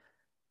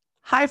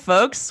Hi,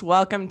 folks.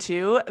 Welcome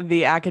to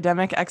the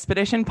Academic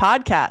Expedition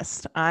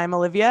podcast. I'm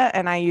Olivia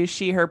and I use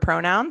she, her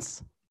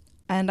pronouns.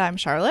 And I'm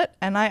Charlotte,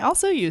 and I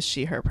also use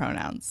she, her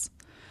pronouns.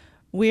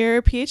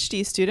 We're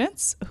PhD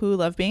students who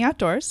love being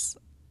outdoors.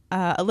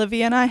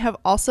 Olivia and I have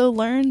also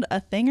learned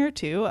a thing or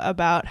two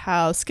about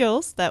how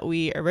skills that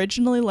we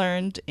originally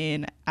learned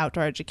in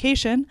outdoor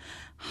education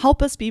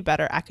help us be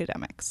better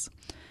academics.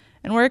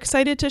 And we're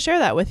excited to share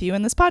that with you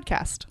in this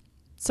podcast.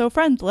 So,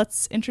 friend,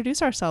 let's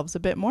introduce ourselves a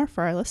bit more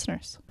for our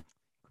listeners.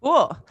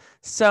 Cool.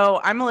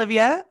 So I'm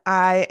Olivia.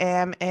 I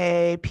am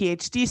a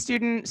PhD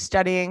student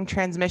studying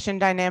transmission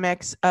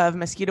dynamics of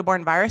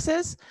mosquito-borne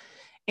viruses.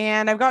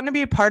 And I've gotten to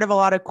be a part of a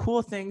lot of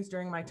cool things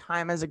during my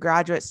time as a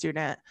graduate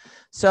student.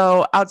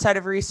 So outside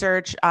of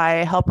research,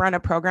 I help run a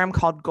program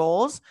called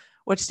GOALS,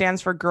 which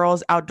stands for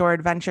Girls Outdoor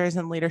Adventures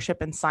in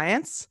Leadership in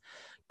Science.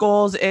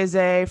 GOALS is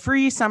a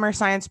free summer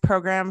science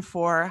program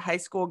for high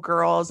school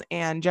girls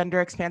and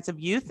gender expansive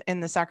youth in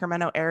the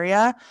Sacramento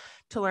area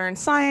to learn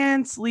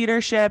science,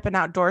 leadership, and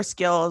outdoor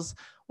skills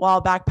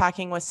while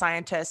backpacking with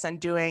scientists and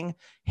doing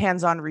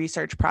hands-on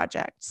research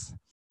projects.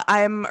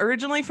 I'm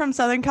originally from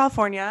Southern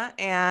California,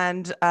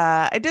 and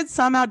I did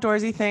some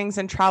outdoorsy things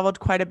and traveled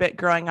quite a bit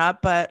growing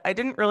up, but I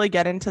didn't really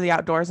get into the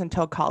outdoors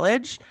until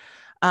college.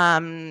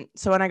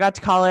 So when I got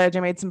to college, I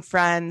made some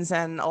friends,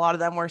 and a lot of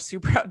them were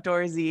super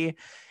outdoorsy.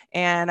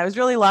 And I was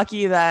really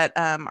lucky that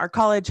our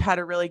college had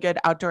a really good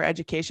outdoor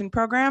education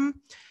program.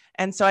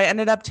 And so I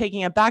ended up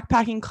taking a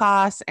backpacking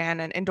class and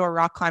an indoor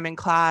rock climbing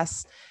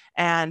class.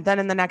 And then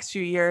in the next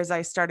few years,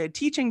 I started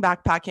teaching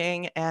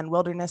backpacking and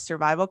wilderness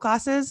survival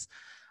classes.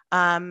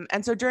 And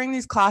so during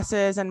these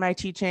classes and my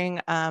teaching,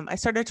 I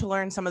started to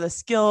learn some of the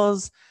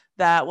skills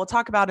that we'll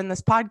talk about in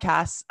this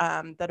podcast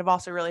that have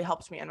also really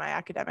helped me in my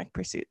academic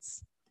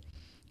pursuits.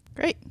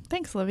 Great.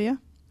 Thanks, Olivia.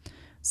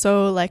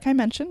 So, like I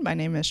mentioned, my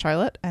name is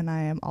Charlotte, and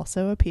I am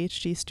also a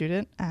PhD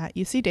student at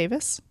UC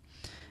Davis.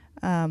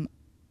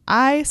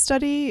 I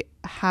study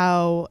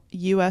how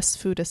U.S.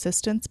 food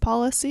assistance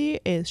policy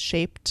is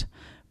shaped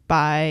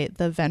by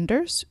the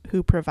vendors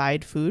who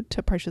provide food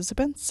to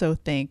participants, so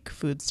think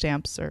food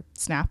stamps or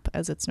SNAP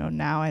as it's known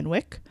now, and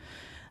WIC.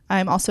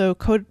 I'm also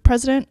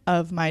co-president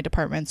of my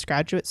department's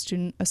Graduate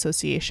Student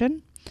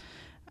Association.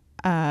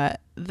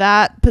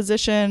 That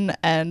position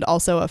and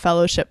also a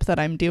fellowship that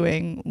I'm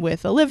doing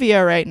with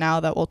Olivia right now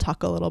that we'll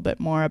talk a little bit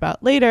more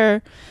about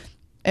later,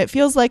 it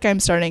feels like I'm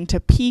starting to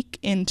peek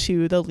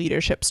into the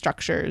leadership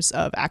structures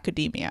of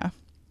academia.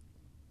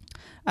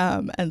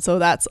 And so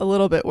that's a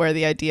little bit where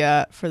the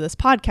idea for this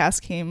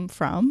podcast came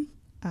from.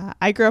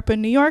 I grew up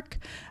in New York.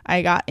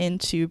 I got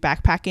into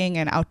backpacking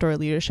and outdoor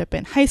leadership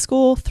in high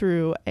school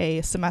through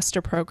a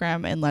semester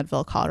program in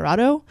Leadville,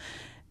 Colorado.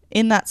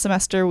 In that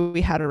semester,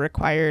 we had a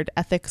required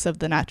Ethics of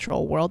the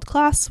Natural World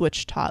class,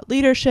 which taught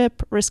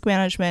leadership, risk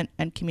management,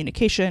 and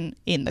communication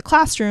in the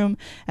classroom,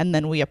 and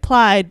then we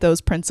applied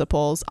those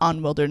principles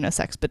on wilderness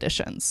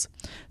expeditions.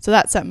 So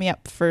that set me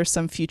up for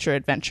some future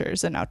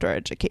adventures in outdoor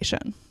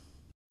education.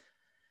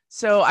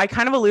 So I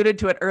kind of alluded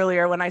to it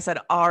earlier when I said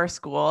our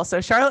school. So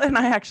Charlotte and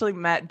I actually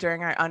met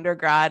during our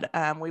undergrad.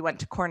 We went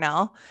to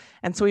Cornell.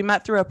 And so we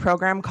met through a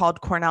program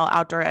called Cornell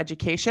Outdoor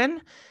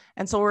Education.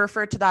 And so we'll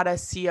refer to that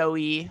as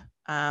COE.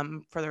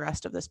 For the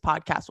rest of this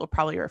podcast, we'll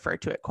probably refer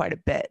to it quite a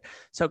bit.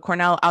 So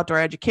Cornell Outdoor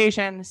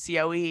Education,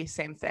 COE,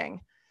 same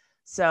thing.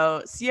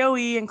 So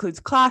COE includes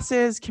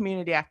classes,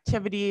 community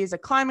activities, a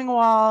climbing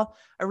wall,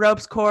 a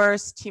ropes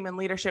course, team and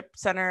leadership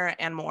center,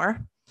 and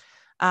more.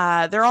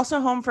 They're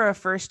also home for a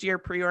first-year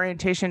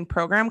pre-orientation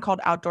program called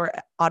Outdoor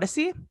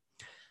Odyssey.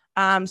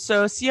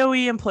 So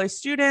COE employs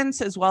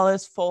students as well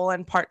as full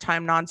and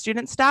part-time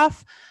non-student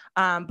staff.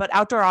 But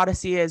Outdoor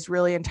Odyssey is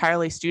really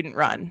entirely student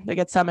run. They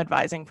get some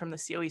advising from the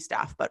COE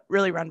staff, but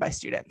really run by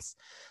students.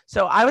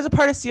 So I was a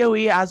part of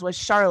COE, as was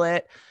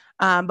Charlotte,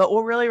 but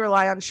we'll really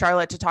rely on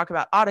Charlotte to talk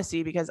about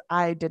Odyssey because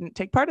I didn't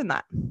take part in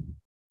that.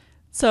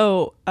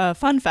 So a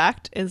fun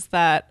fact is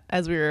that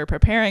as we were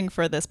preparing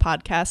for this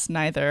podcast,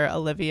 neither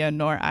Olivia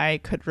nor I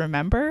could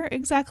remember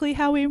exactly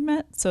how we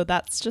met. So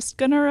that's just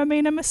going to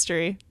remain a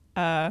mystery.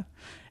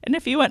 And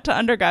if you went to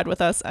undergrad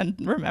with us and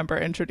remember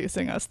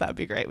introducing us, that'd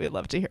be great. We'd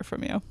love to hear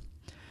from you.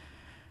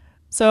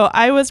 So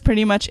I was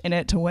pretty much in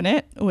it to win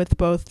it with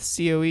both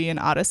COE and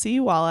Odyssey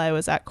while I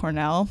was at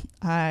Cornell.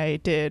 I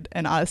did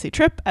an Odyssey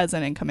trip as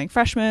an incoming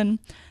freshman.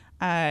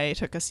 I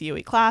took a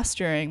COE class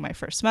during my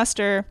first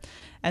semester.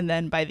 And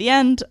then by the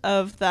end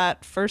of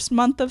that first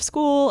month of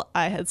school,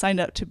 I had signed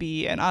up to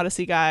be an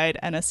Odyssey guide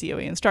and a COE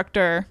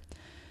instructor.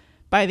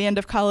 By the end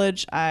of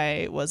college,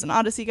 I was an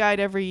Odyssey guide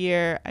every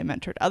year. I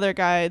mentored other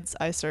guides.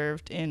 I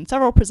served in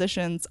several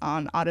positions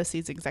on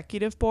Odyssey's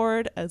executive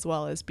board, as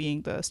well as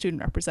being the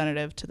student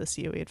representative to the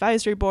COE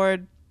advisory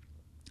board.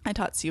 I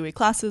taught COE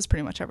classes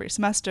pretty much every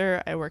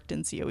semester. I worked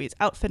in COE's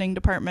outfitting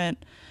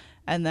department.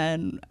 And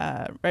then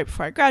right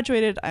before I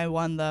graduated, I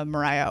won the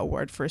Mariah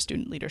Award for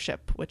Student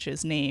Leadership, which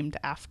is named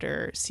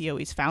after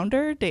COE's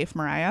founder, Dave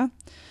Mariah.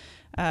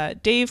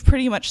 Dave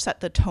pretty much set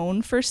the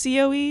tone for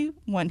COE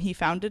when he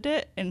founded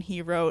it, and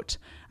he wrote,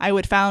 "I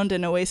would found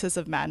an oasis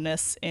of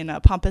madness in a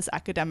pompous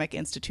academic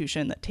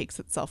institution that takes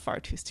itself far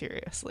too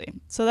seriously."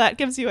 So that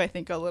gives you, I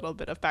think, a little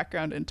bit of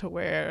background into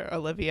where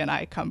Olivia and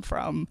I come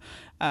from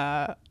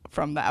the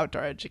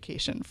outdoor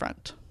education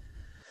front.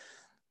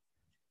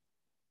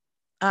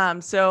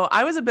 So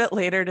I was a bit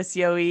later to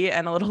COE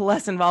and a little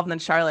less involved than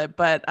Charlotte,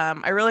 but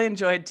I really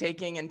enjoyed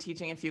taking and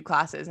teaching a few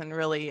classes and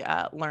really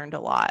learned a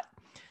lot.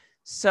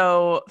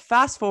 So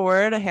fast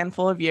forward a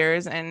handful of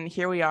years, and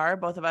here we are.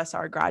 Both of us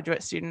are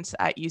graduate students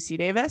at UC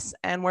Davis,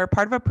 and we're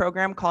part of a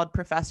program called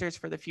Professors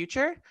for the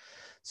Future.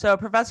 So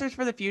Professors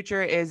for the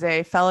Future is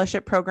a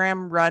fellowship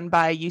program run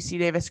by UC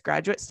Davis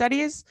Graduate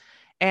Studies.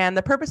 And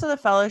the purpose of the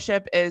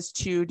fellowship is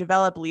to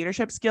develop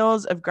leadership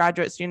skills of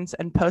graduate students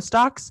and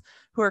postdocs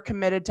who are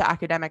committed to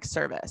academic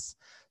service.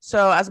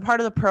 So as a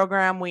part of the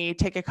program, we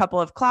take a couple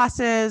of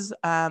classes.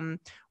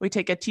 We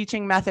take a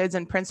teaching methods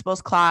and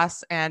principles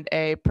class and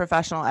a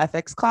professional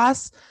ethics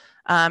class.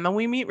 And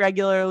we meet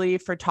regularly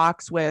for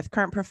talks with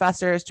current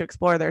professors to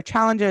explore their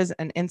challenges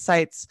and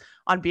insights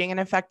on being an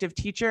effective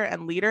teacher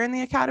and leader in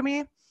the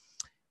academy.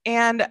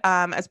 And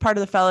as part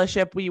of the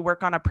fellowship, we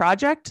work on a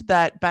project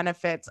that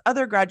benefits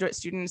other graduate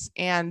students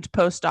and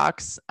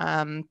postdocs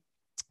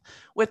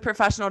with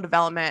professional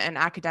development and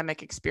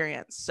academic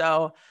experience.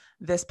 So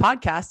this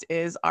podcast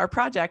is our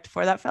project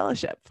for that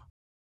fellowship.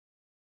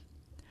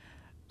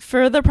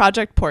 For the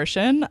project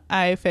portion,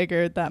 I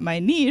figured that my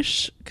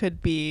niche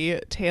could be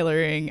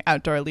tailoring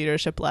outdoor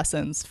leadership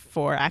lessons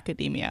for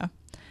academia.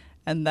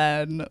 And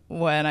then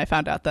when I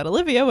found out that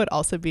Olivia would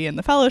also be in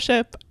the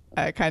fellowship,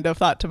 I kind of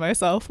thought to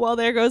myself, well,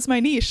 there goes my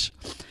niche.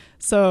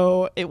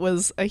 So it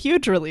was a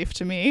huge relief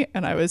to me,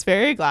 and I was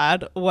very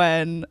glad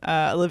when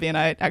Olivia and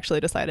I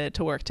actually decided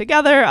to work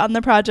together on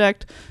the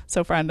project.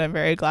 So, friend, I'm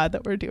very glad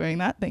that we're doing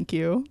that. Thank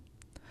you.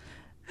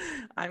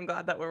 I'm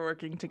glad that we're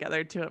working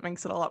together, too. It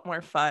makes it a lot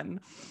more fun.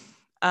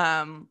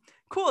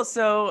 Cool.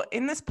 So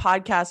in this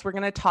podcast, we're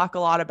going to talk a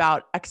lot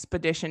about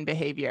expedition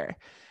behavior.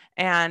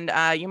 And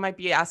you might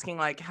be asking,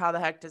 like, how the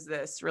heck does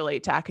this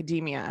relate to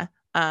academia?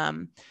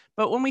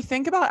 But when we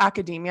think about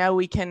academia,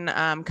 we can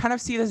kind of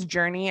see this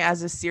journey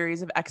as a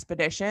series of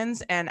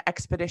expeditions and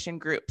expedition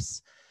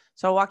groups.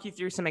 So I'll walk you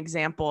through some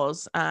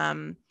examples.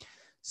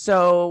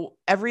 So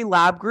every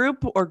lab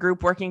group or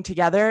group working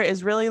together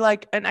is really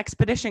like an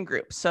expedition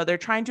group. So they're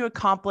trying to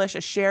accomplish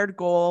a shared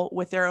goal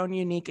with their own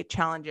unique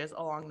challenges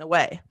along the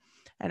way.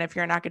 And if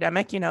you're an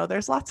academic, you know,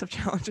 there's lots of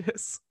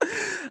challenges.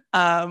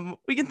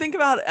 We can think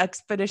about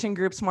expedition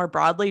groups more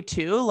broadly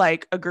too,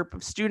 like a group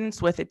of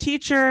students with a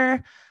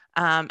teacher.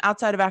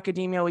 Outside of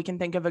academia, we can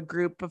think of a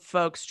group of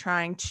folks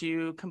trying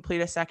to complete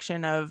a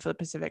section of the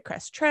Pacific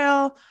Crest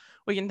Trail.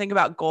 We can think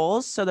about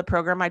goals. So the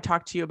program I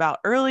talked to you about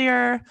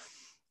earlier.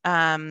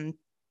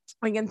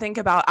 We can think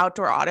about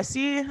Outdoor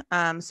Odyssey.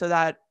 So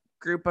that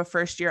group of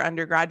first-year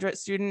undergraduate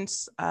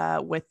students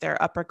with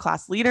their upper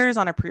class leaders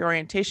on a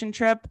pre-orientation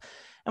trip.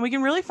 And we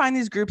can really find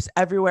these groups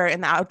everywhere in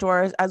the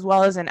outdoors as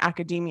well as in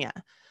academia.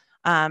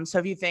 So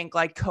if you think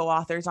like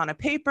co-authors on a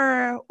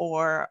paper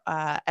or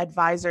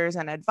advisors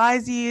and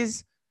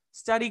advisees,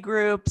 study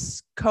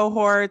groups,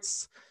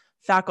 cohorts,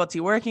 faculty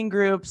working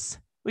groups,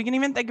 we can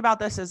even think about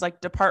this as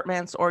like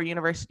departments or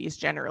universities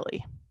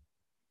generally.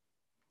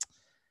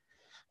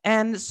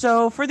 And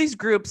so for these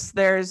groups,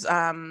 there's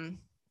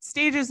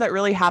stages that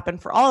really happen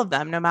for all of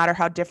them, no matter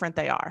how different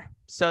they are.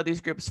 So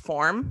these groups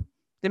form,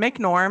 they make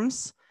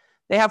norms,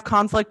 they have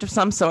conflict of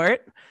some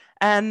sort,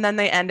 and then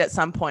they end at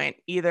some point,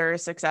 either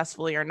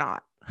successfully or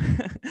not.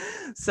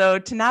 So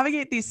to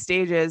navigate these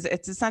stages,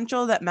 it's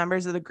essential that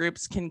members of the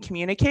groups can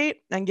communicate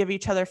and give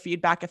each other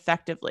feedback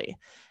effectively.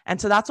 And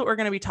so that's what we're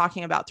going to be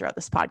talking about throughout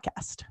this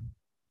podcast.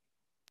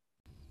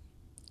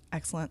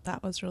 Excellent.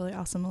 That was really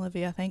awesome,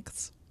 Olivia.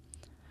 Thanks.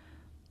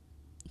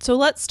 So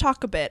let's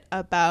talk a bit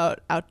about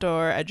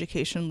outdoor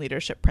education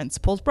leadership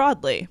principles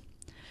broadly.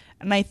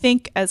 And I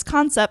think as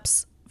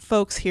concepts,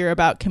 folks hear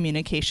about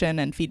communication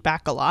and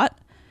feedback a lot,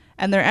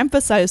 and they're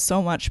emphasized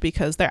so much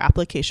because their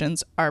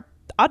applications are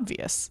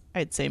obvious.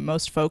 I'd say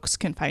most folks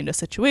can find a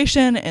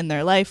situation in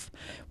their life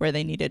where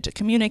they needed to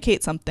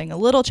communicate something a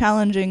little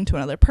challenging to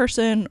another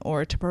person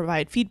or to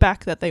provide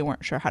feedback that they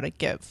weren't sure how to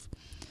give.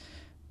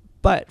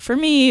 But for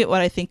me,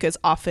 what I think is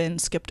often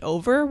skipped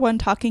over when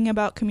talking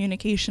about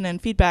communication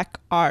and feedback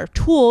are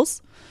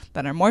tools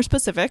that are more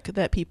specific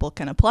that people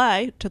can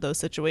apply to those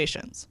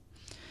situations.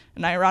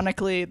 And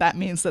ironically, that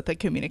means that the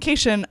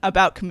communication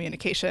about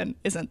communication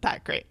isn't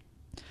that great.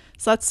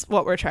 So that's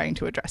what we're trying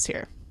to address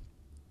here.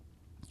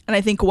 And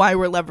I think why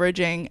we're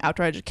leveraging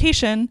outdoor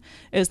education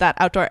is that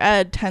outdoor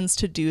ed tends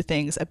to do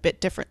things a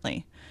bit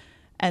differently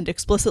and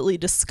explicitly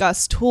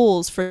discuss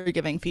tools for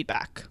giving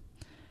feedback.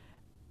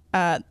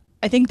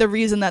 I think the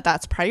reason that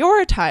that's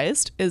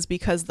prioritized is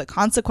because the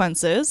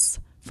consequences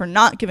for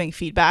not giving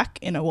feedback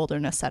in a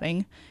wilderness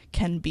setting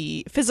can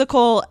be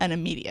physical and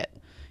immediate.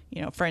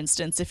 You know, for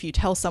instance, if you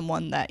tell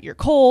someone that you're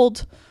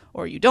cold,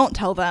 or you don't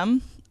tell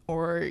them,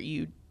 or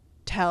you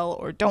tell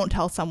or don't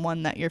tell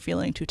someone that you're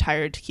feeling too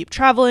tired to keep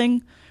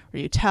traveling, or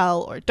you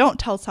tell or don't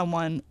tell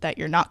someone that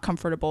you're not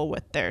comfortable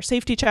with their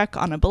safety check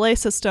on a belay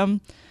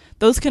system,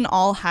 those can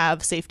all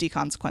have safety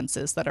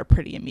consequences that are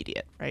pretty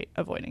immediate, right?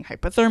 Avoiding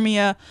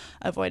hypothermia,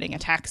 avoiding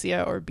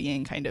ataxia, or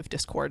being kind of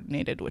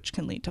discoordinated, which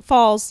can lead to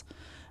falls,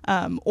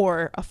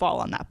 or a fall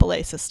on that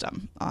belay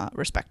system,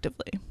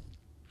 respectively.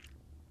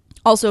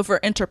 Also, for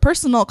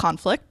interpersonal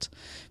conflict,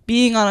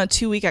 being on a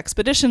 2-week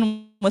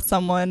expedition with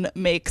someone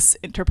makes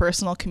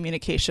interpersonal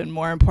communication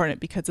more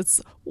important because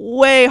it's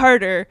way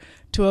harder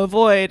to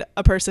avoid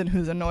a person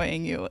who's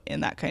annoying you in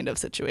that kind of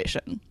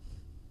situation.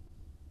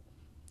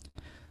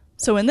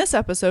 So in this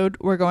episode,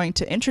 we're going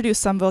to introduce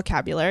some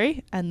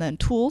vocabulary and then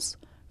tools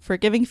for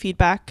giving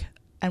feedback,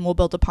 and we'll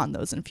build upon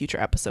those in future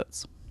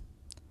episodes.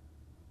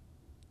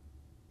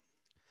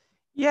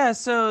 Yeah,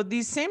 so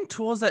these same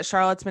tools that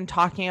Charlotte's been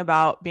talking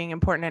about being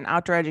important in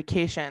outdoor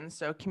education,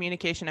 so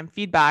communication and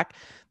feedback,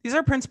 these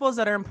are principles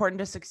that are important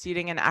to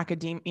succeeding in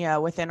academia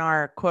within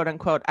our quote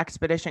unquote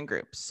expedition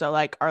groups. So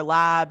like our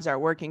labs, our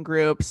working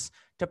groups,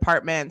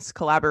 departments,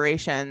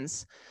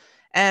 collaborations.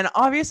 And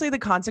obviously the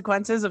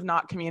consequences of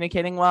not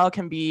communicating well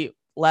can be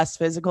less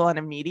physical and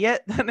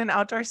immediate than in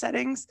outdoor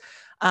settings.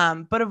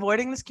 But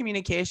avoiding this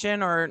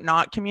communication or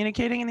not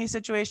communicating in these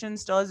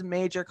situations still has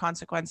major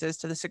consequences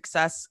to the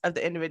success of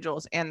the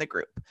individuals and the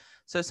group.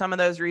 So some of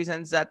those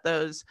reasons that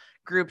those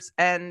groups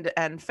end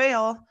and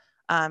fail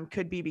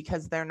could be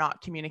because they're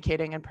not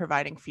communicating and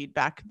providing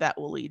feedback that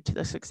will lead to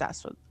the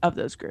success of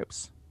those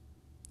groups.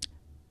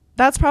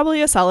 That's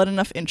probably a solid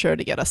enough intro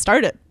to get us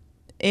started.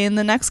 In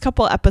the next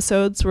couple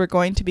episodes, we're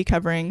going to be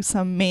covering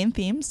some main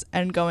themes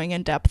and going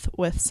in depth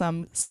with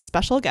some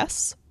special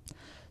guests.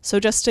 So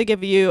just to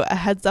give you a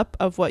heads up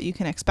of what you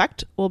can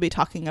expect, we'll be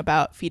talking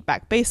about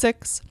feedback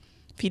basics,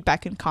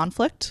 feedback and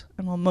conflict,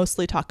 and we'll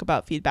mostly talk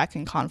about feedback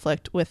and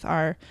conflict with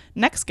our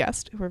next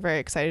guest, who we're very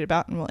excited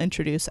about and we'll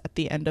introduce at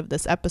the end of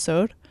this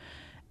episode,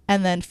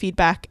 and then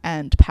feedback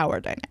and power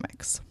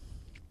dynamics.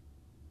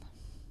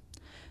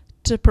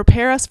 To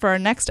prepare us for our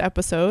next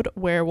episode,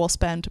 where we'll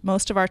spend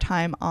most of our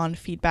time on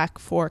feedback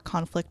for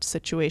conflict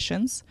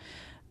situations,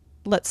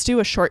 let's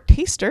do a short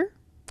taster,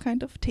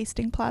 kind of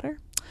tasting platter,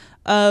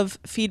 of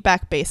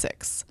feedback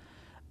basics,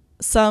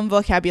 some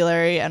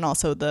vocabulary, and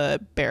also the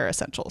bare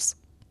essentials.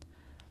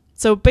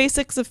 So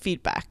basics of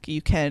feedback.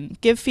 You can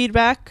give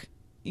feedback,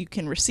 you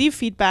can receive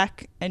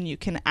feedback, and you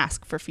can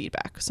ask for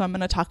feedback. So I'm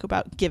going to talk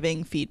about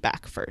giving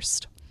feedback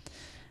first.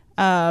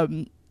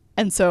 And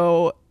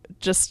so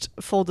just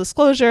full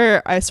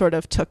disclosure, I sort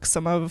of took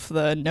some of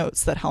the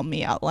notes that helped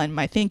me outline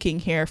my thinking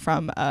here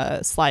from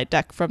a slide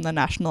deck from the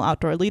National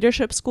Outdoor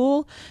Leadership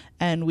School,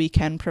 and we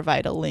can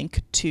provide a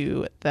link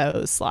to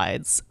those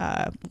slides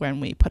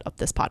when we put up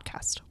this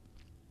podcast.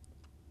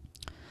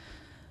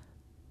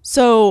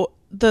 So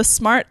the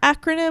SMART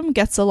acronym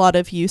gets a lot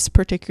of use,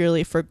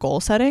 particularly for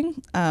goal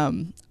setting.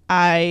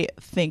 I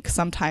think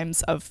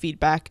sometimes of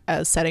feedback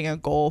as setting a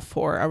goal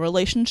for a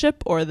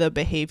relationship or the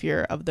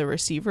behavior of the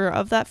receiver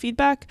of that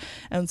feedback.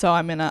 And so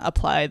I'm going to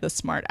apply the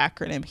SMART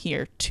acronym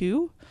here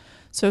too.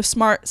 So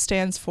SMART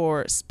stands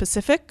for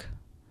specific,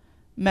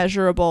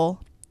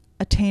 measurable,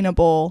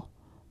 attainable,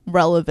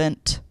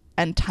 relevant,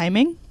 and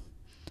timing.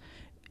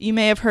 You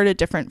may have heard a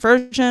different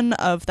version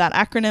of that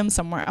acronym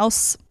somewhere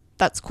else.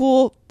 That's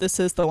cool. This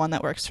is the one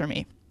that works for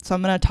me. So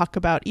I'm going to talk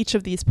about each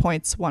of these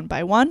points one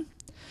by one.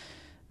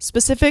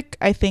 Specific,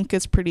 I think,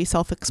 is pretty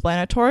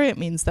self-explanatory. It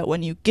means that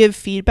when you give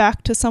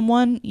feedback to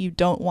someone, you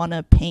don't want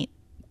to paint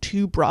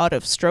too broad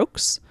of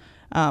strokes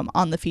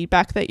on the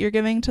feedback that you're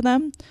giving to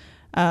them.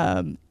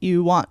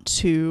 You want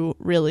to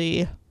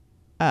really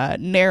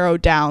narrow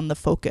down the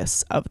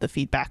focus of the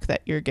feedback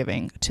that you're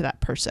giving to that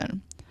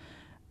person.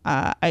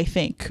 I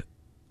think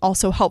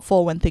also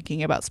helpful when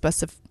thinking about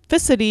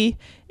specificity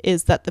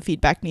is that the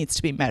feedback needs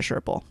to be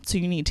measurable. So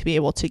you need to be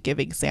able to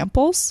give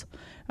examples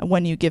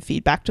when you give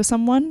feedback to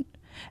someone.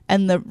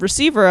 And the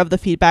receiver of the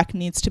feedback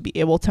needs to be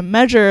able to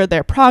measure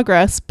their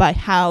progress by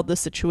how the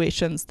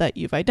situations that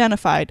you've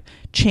identified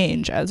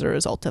change as a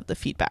result of the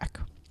feedback.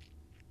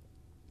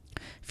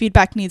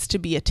 Feedback needs to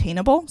be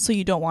attainable, so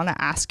you don't want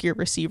to ask your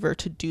receiver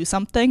to do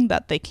something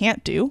that they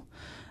can't do.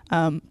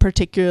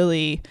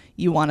 Particularly,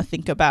 you want to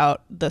think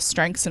about the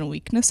strengths and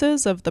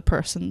weaknesses of the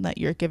person that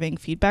you're giving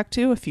feedback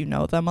to if you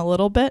know them a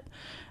little bit.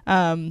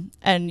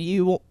 And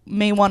you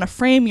may want to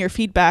frame your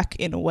feedback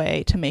in a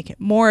way to make it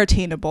more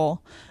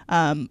attainable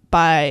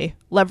by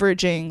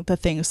leveraging the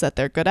things that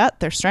they're good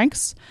at, their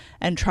strengths,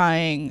 and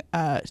trying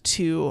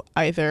to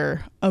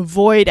either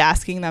avoid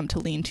asking them to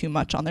lean too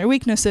much on their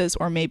weaknesses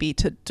or maybe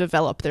to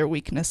develop their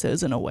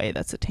weaknesses in a way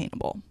that's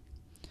attainable.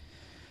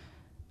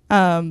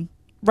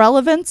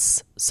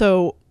 Relevance.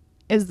 So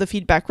is the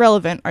feedback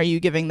relevant? Are you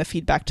giving the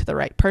feedback to the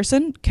right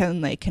person? Can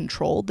they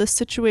control this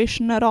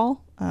situation at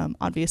all?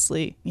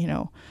 Obviously,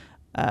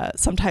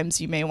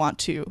 sometimes you may want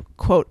to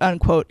quote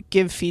unquote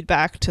give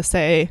feedback to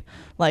say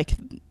like,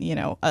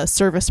 a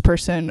service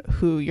person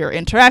who you're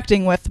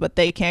interacting with, but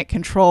they can't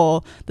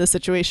control the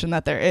situation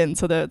that they're in.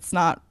 So that it's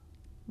not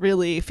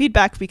really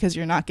feedback because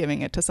you're not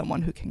giving it to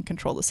someone who can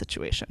control the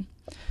situation.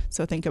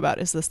 So think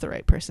about, is this the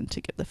right person to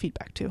give the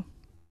feedback to?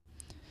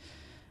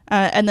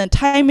 And then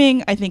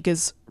timing, I think,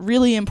 is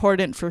really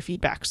important for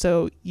feedback.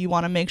 So you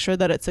want to make sure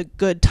that it's a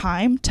good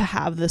time to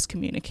have this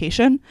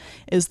communication.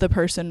 Is the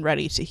person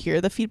ready to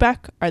hear the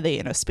feedback? Are they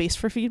in a space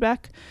for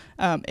feedback?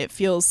 It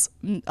feels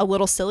a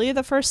little silly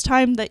the first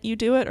time that you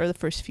do it, or the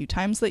first few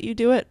times that you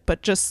do it,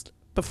 but just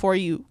before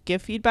you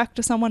give feedback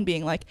to someone,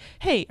 being like,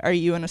 hey, are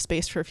you in a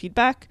space for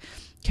feedback,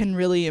 can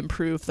really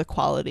improve the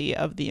quality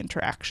of the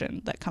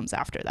interaction that comes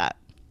after that.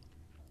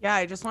 Yeah,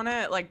 I just want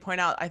to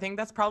point out, I think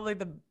that's probably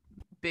the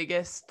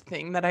biggest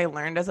thing that I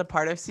learned as a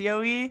part of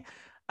COE.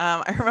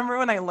 I remember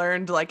when I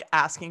learned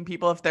asking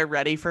people if they're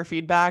ready for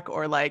feedback,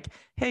 or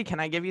hey,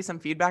 can I give you some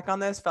feedback on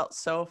this, felt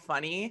so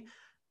funny.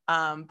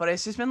 But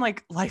it's just been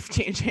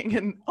life-changing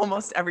in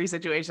almost every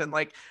situation,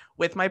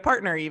 with my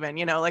partner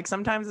even,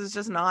 sometimes it's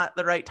just not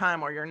the right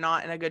time, or you're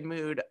not in a good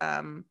mood,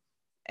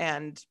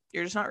 and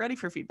you're just not ready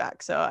for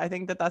feedback. So I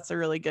think that that's a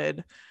really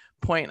good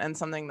point, and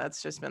something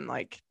that's just been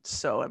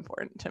so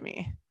important to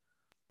me.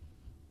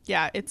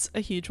 Yeah, it's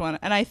a huge one.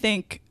 And I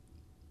think,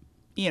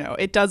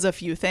 it does a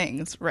few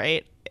things,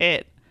 right?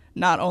 It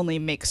not only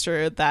makes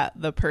sure that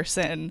the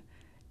person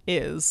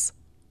is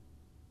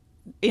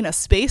in a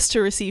space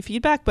to receive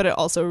feedback, but it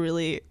also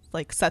really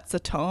sets a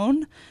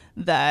tone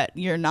that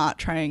you're not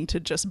trying to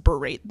just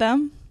berate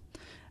them,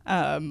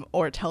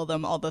 or tell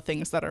them all the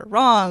things that are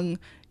wrong.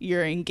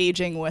 You're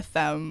engaging with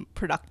them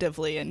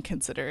productively and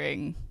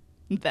considering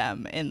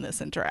them in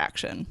this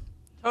interaction.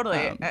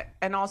 Totally.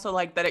 And also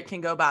that it can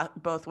go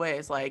both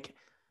ways.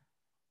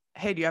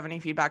 Hey, do you have any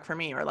feedback for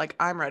me? Or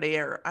I'm ready,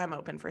 or I'm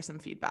open for some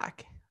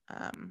feedback.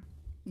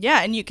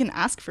 Yeah, and you can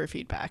ask for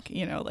feedback,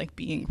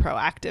 being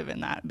proactive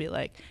in that. Be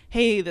like,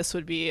 hey, this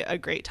would be a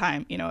great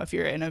time. If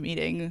you're in a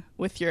meeting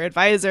with your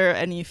advisor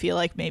and you feel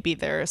like maybe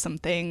there are some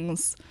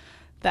things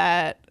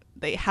that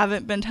they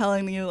haven't been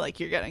telling you,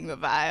 you're getting the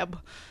vibe,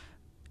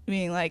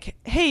 being like,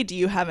 hey, do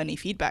you have any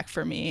feedback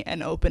for me?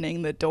 And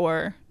opening the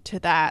door to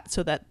that,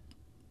 so that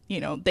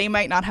they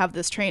might not have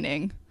this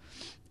training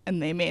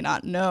and they may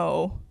not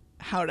know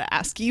how to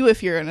ask you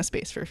if you're in a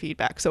space for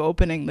feedback. So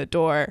opening the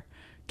door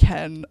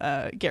can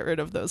get rid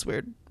of those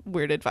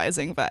weird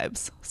advising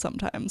vibes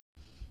sometimes.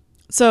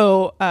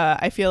 So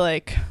I feel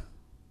like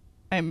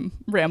I'm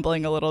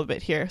rambling a little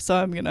bit here, so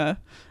I'm going to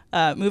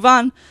move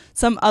on.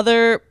 Some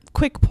other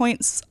quick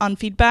points on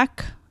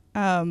feedback.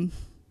 I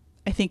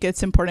think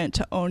it's important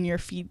to own your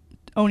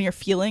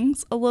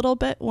feelings a little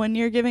bit when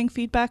you're giving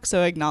feedback.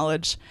 So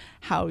acknowledge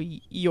how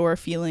your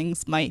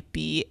feelings might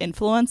be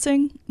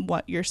influencing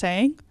what you're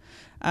saying.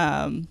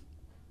 And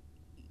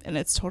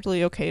it's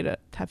totally okay to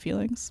have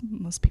feelings.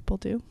 Most people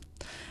do.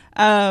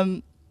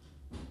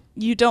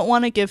 You don't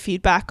want to give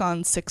feedback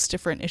on 6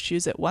 different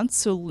issues at once,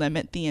 so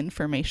limit the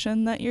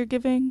information that you're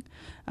giving.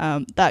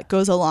 That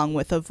goes along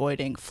with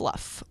avoiding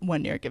fluff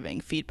when you're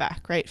giving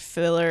feedback, right?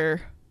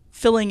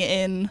 Filling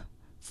in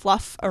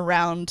fluff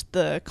around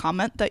the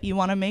comment that you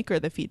want to make or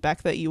the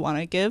feedback that you want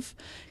to give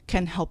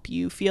can help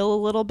you feel a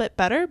little bit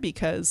better,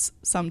 because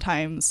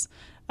sometimes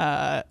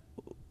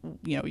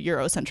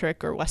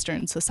Eurocentric or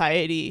Western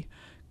society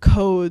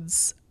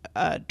codes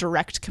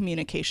direct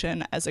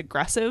communication as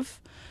aggressive,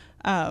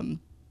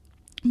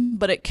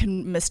 but it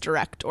can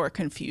misdirect or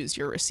confuse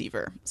your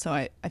receiver. So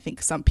I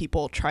think some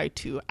people try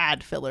to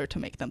add filler to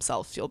make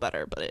themselves feel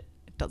better, but it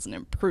doesn't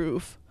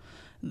improve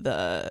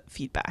the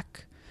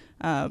feedback.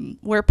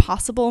 Where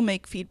possible,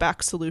 make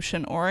feedback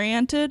solution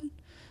oriented.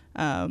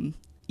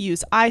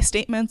 Use I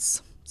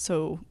statements.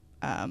 So,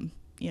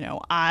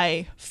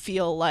 I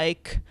feel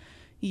like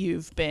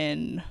you've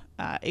been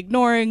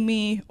ignoring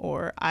me,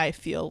 or I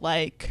feel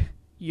like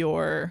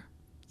your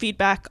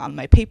feedback on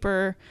my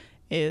paper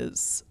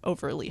is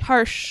overly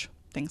harsh,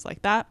 things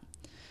like that.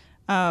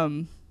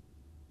 And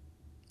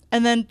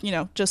then,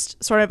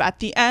 just sort of at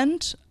the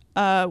end,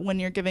 when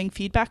you're giving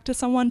feedback to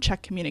someone,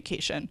 check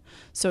communication.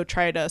 So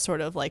try to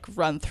sort of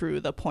run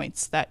through the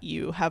points that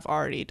you have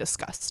already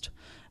discussed.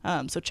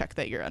 So check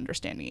that you're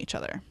understanding each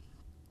other.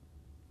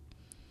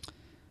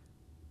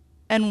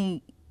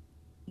 And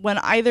when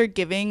either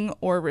giving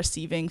or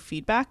receiving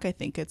feedback, I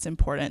think it's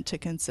important to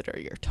consider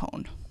your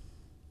tone.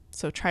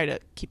 So try to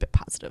keep it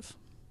positive.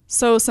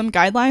 So some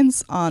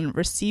guidelines on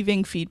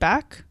receiving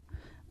feedback.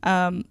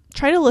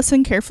 Try to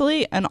listen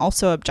carefully and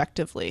also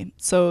objectively.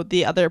 So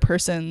the other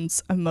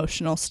person's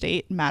emotional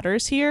state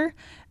matters here.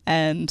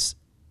 And,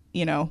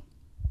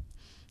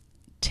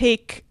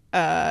 take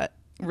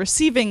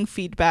receiving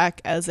feedback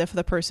as if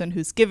the person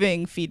who's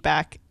giving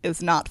feedback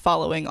is not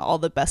following all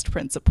the best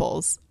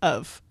principles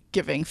of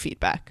giving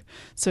feedback.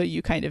 So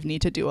you kind of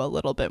need to do a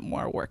little bit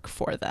more work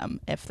for them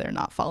if they're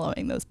not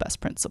following those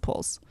best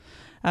principles.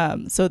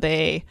 So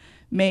they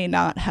may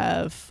not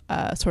have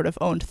sort of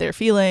owned their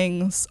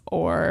feelings,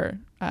 or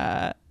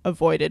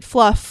avoided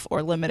fluff,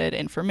 or limited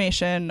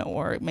information,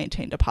 or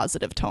maintained a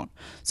positive tone.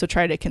 So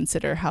try to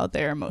consider how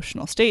their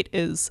emotional state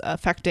is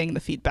affecting the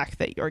feedback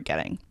that you're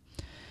getting.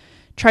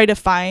 Try to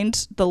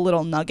find the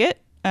little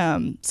nugget.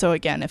 So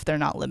again, if they're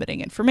not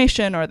limiting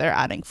information or they're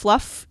adding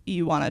fluff,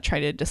 you want to try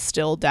to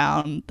distill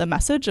down the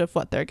message of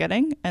what they're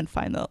getting and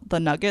find the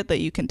nugget that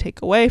you can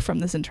take away from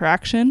this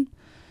interaction.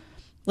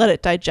 let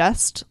it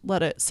digest,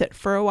 let it sit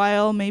for a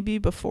while maybe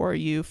before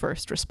you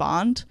first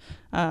respond.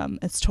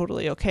 It's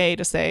totally okay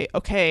to say,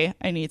 okay,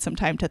 I need some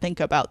time to think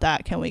about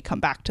that. Can we come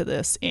back to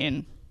this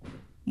in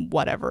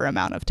whatever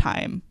amount of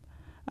time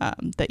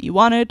that you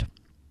wanted?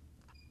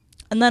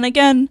 And then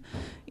again,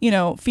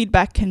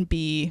 feedback can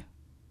be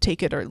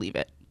take it or leave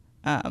it.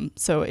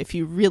 So if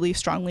you really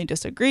strongly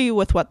disagree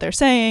with what they're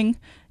saying,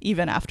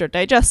 even after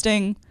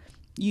digesting,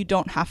 you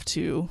don't have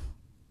to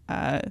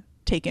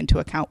take into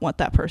account what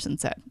that person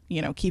said.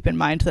 Keep in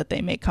mind that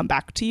they may come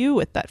back to you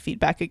with that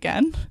feedback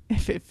again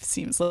if it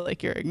seems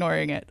like you're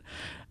ignoring it.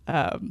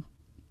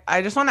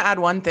 I just want to add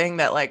one thing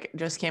that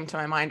just came to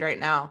my mind right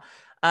now.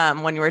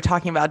 When you were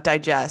talking about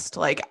digest,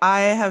 I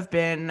have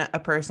been a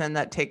person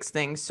that takes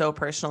things so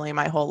personally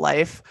my whole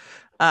life.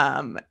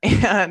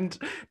 And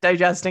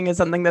digesting is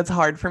something that's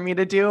hard for me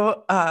to do.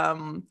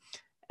 And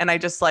I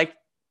just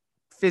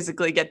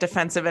physically get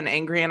defensive and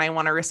angry, and I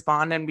want to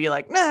respond and be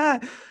like, nah.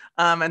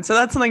 And so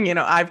that's something,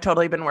 I've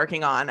totally been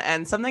working on.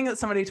 And something that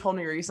somebody told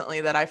me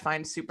recently that I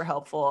find super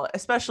helpful,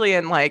 especially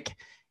in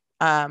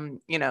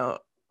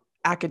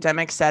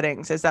academic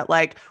settings, is that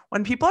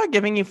when people are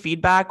giving you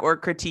feedback or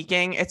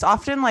critiquing, it's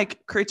often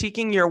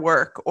critiquing your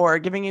work or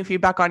giving you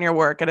feedback on your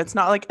work, and it's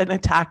not an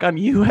attack on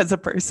you as a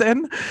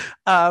person.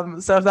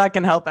 So if that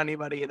can help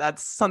anybody,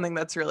 that's something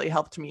that's really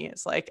helped me.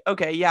 It's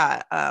okay,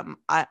 yeah, I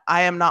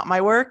am not my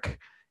work,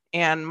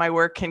 and my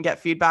work can get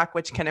feedback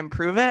which can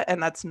improve it,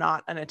 and that's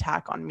not an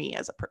attack on me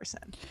as a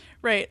person.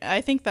 Right.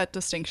 I think that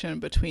distinction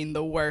between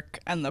the work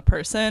and the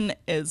person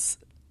is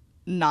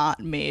not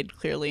made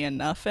clearly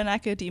enough in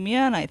academia,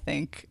 and I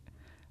think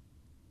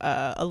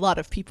a lot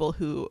of people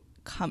who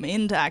come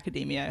into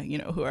academia,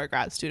 who are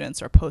grad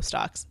students or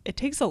postdocs, it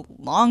takes a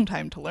long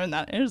time to learn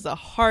that. It is a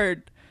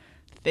hard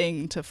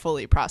thing to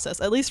fully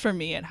process. At least for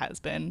me, it has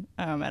been,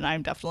 and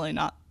I'm definitely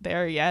not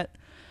there yet.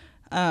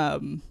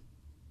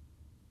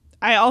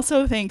 I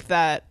also think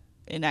that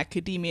in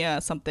academia,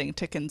 something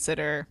to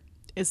consider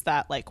is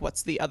that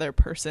what's the other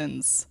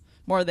person's,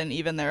 more than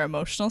even their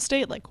emotional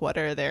state, what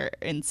are their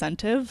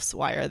incentives?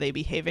 Why are they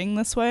behaving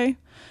this way?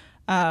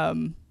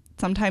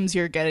 Sometimes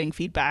you're getting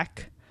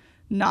feedback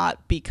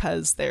not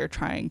because they're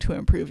trying to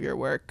improve your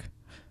work,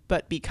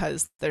 but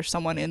because there's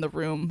someone in the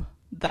room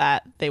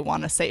that they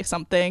want to say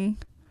something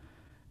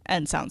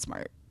and sound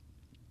smart.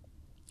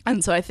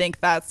 And so I think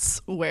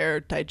that's where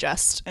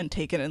digest and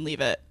take it and leave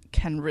it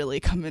can really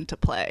come into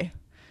play.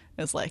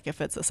 Is if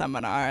it's a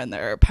seminar and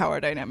there are power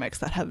dynamics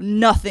that have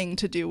nothing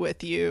to do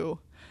with you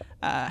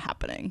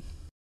happening.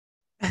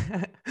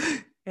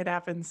 It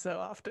happens so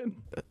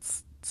often.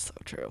 It's so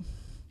true.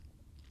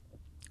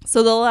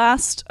 So the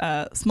last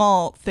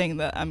small thing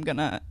that I'm going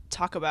to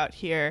talk about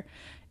here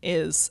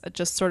is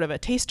just sort of a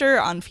taster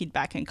on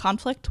feedback and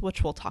conflict,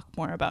 which we'll talk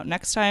more about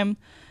next time.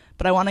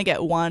 But I want to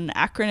get one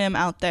acronym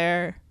out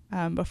there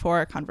before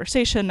our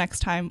conversation next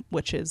time,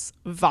 which is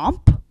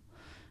VOMP,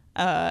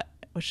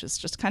 which is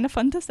just kind of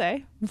fun to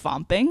say.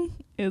 Vomping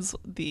is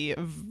the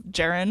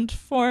gerund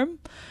form.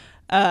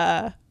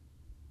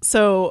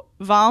 So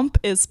VOMP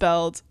is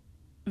spelled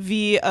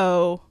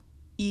VOEM-P.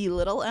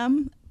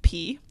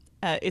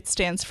 It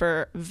stands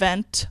for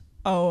vent,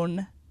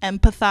 own,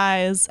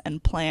 empathize,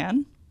 and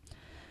plan.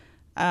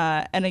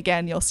 And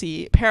again, you'll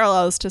see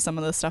parallels to some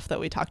of the stuff that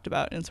we talked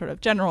about in sort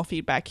of general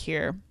feedback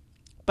here.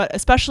 But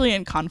especially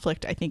in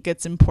conflict, I think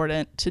it's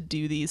important to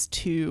do these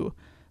three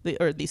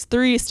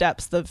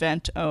steps: the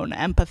vent, own,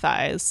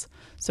 empathize.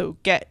 So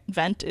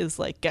vent is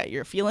get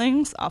your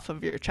feelings off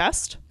of your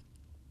chest.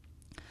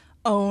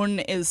 Own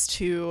is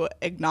to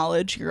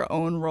acknowledge your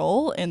own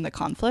role in the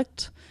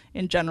conflict.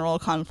 In general,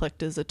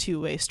 conflict is a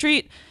two-way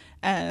street,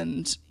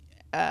 and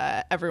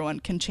everyone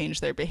can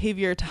change their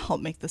behavior to help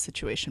make the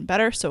situation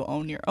better, so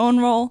own your own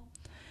role.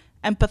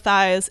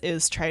 Empathize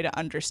is try to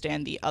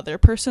understand the other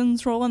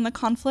person's role in the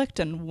conflict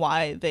and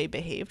why they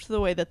behaved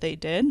the way that they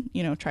did.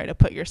 Try to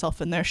put yourself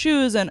in their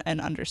shoes and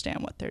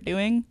understand what they're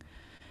doing.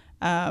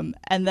 And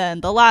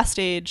then the last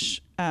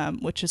stage,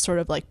 which is sort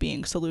of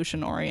being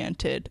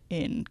solution-oriented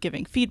in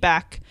giving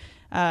feedback,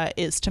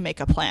 is to make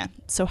a plan.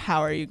 So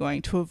how are you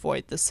going to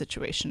avoid this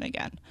situation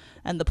again?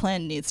 And the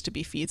plan needs to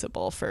be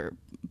feasible for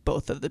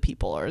both of the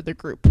people or the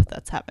group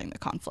that's having the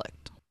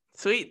conflict.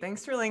 Sweet.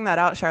 Thanks for laying that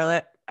out,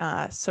 Charlotte.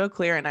 So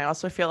clear. And I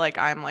also feel like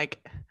I'm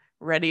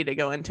ready to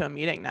go into a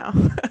meeting now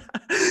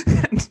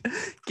and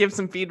give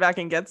some feedback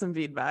and get some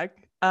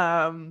feedback.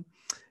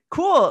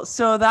 Cool.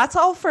 So that's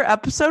all for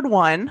episode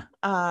 1.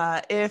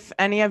 If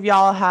any of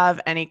y'all have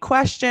any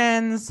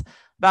questions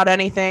about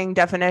anything,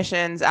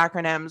 definitions,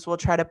 acronyms, we'll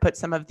try to put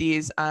some of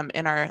these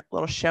in our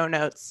little show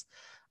notes.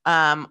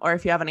 Or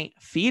if you have any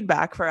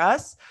feedback for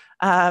us,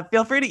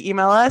 feel free to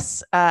email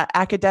us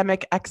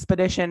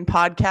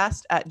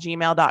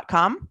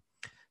academicexpeditionpodcast@gmail.com.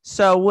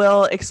 So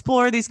we'll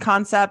explore these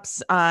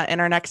concepts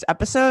in our next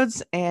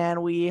episodes,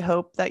 and we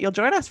hope that you'll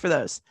join us for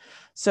those.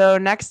 So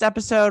next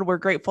episode, we're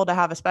grateful to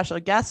have a special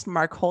guest,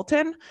 Mark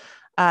Holton.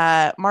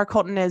 Mark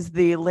Holton is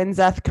the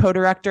Linzeth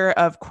co-director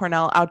of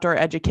Cornell Outdoor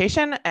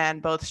Education,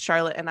 and both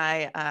Charlotte and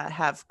I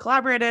have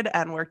collaborated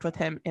and worked with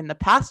him in the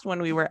past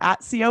when we were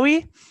at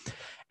COE.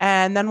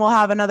 And then we'll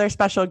have another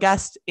special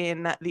guest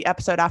in the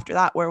episode after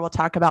that where we'll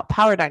talk about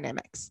power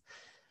dynamics.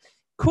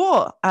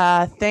 Cool.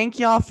 Thank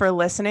y'all for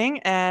listening,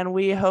 and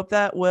we hope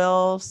that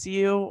we'll see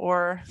you,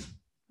 or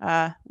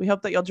we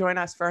hope that you'll join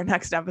us for our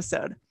next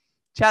episode.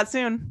 Chat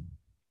soon.